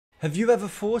Have you ever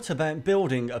thought about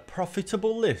building a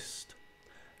profitable list?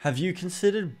 Have you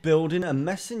considered building a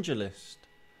messenger list?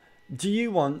 Do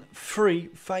you want free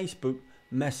Facebook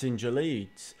Messenger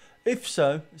leads? If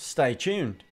so, stay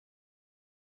tuned.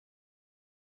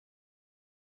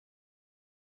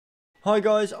 Hi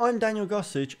guys, I'm Daniel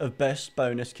Gossage of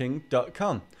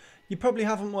bestbonusking.com. You probably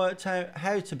haven't worked out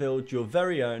how to build your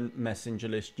very own messenger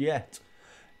list yet.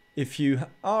 If you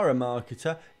are a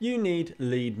marketer, you need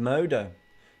LeadModo.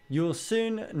 You'll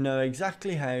soon know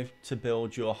exactly how to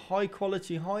build your high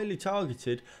quality, highly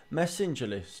targeted messenger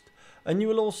list. And you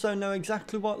will also know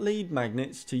exactly what lead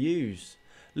magnets to use.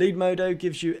 LeadModo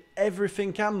gives you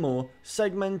everything and more: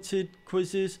 segmented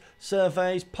quizzes,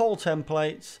 surveys, poll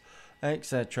templates,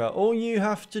 etc. All you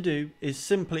have to do is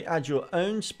simply add your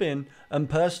own spin and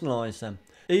personalize them.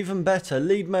 Even better,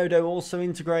 LeadModo also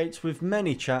integrates with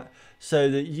ManyChat so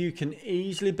that you can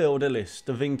easily build a list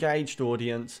of engaged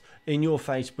audience in your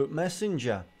Facebook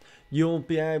Messenger. You'll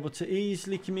be able to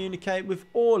easily communicate with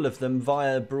all of them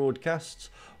via broadcasts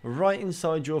right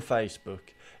inside your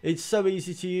Facebook. It's so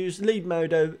easy to use.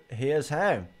 LeadModo, here's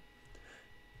how.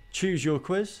 Choose your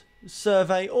quiz,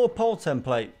 survey or poll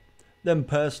template. Then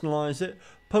personalize it,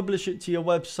 publish it to your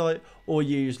website or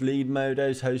use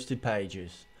LeadModo's hosted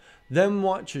pages. Then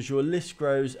watch as your list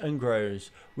grows and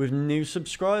grows with new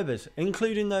subscribers,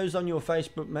 including those on your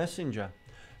Facebook Messenger.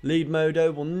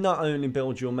 LeadModo will not only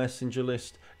build your messenger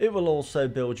list, it will also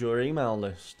build your email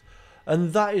list.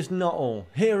 And that is not all.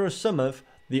 Here are some of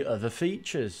the other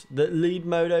features that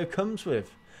LeadModo comes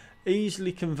with.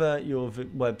 Easily convert your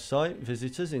website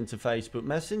visitors into Facebook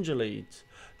Messenger leads.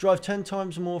 Drive 10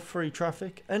 times more free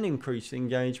traffic and increase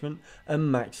engagement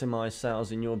and maximize sales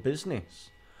in your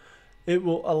business. It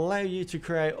will allow you to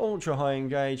create ultra high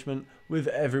engagement with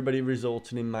everybody,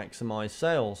 resulting in maximized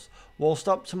sales whilst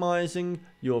optimizing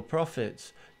your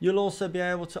profits. You'll also be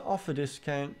able to offer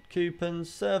discount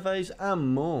coupons, surveys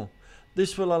and more.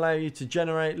 This will allow you to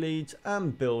generate leads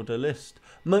and build a list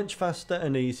much faster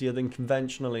and easier than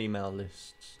conventional email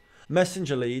lists.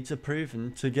 Messenger leads are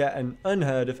proven to get an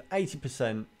unheard of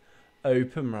 80%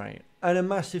 open rate and a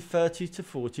massive 30 to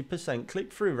 40%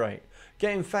 click-through rate,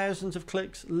 getting thousands of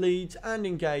clicks, leads and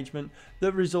engagement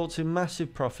that results in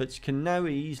massive profits can now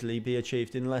easily be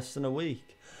achieved in less than a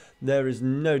week. There is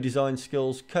no design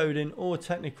skills, coding or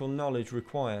technical knowledge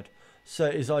required, so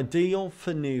it is ideal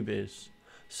for newbies.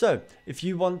 So, if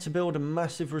you want to build a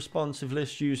massive responsive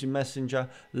list using Messenger,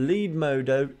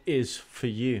 LeadModo is for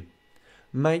you.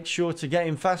 Make sure to get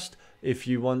in fast if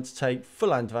you want to take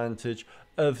full advantage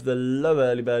of the low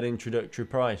early bird introductory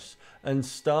price and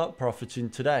start profiting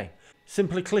today.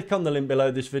 Simply click on the link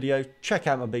below this video, check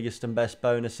out my biggest and best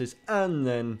bonuses, and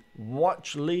then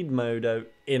watch LeadModo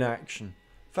in action.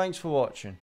 Thanks for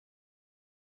watching.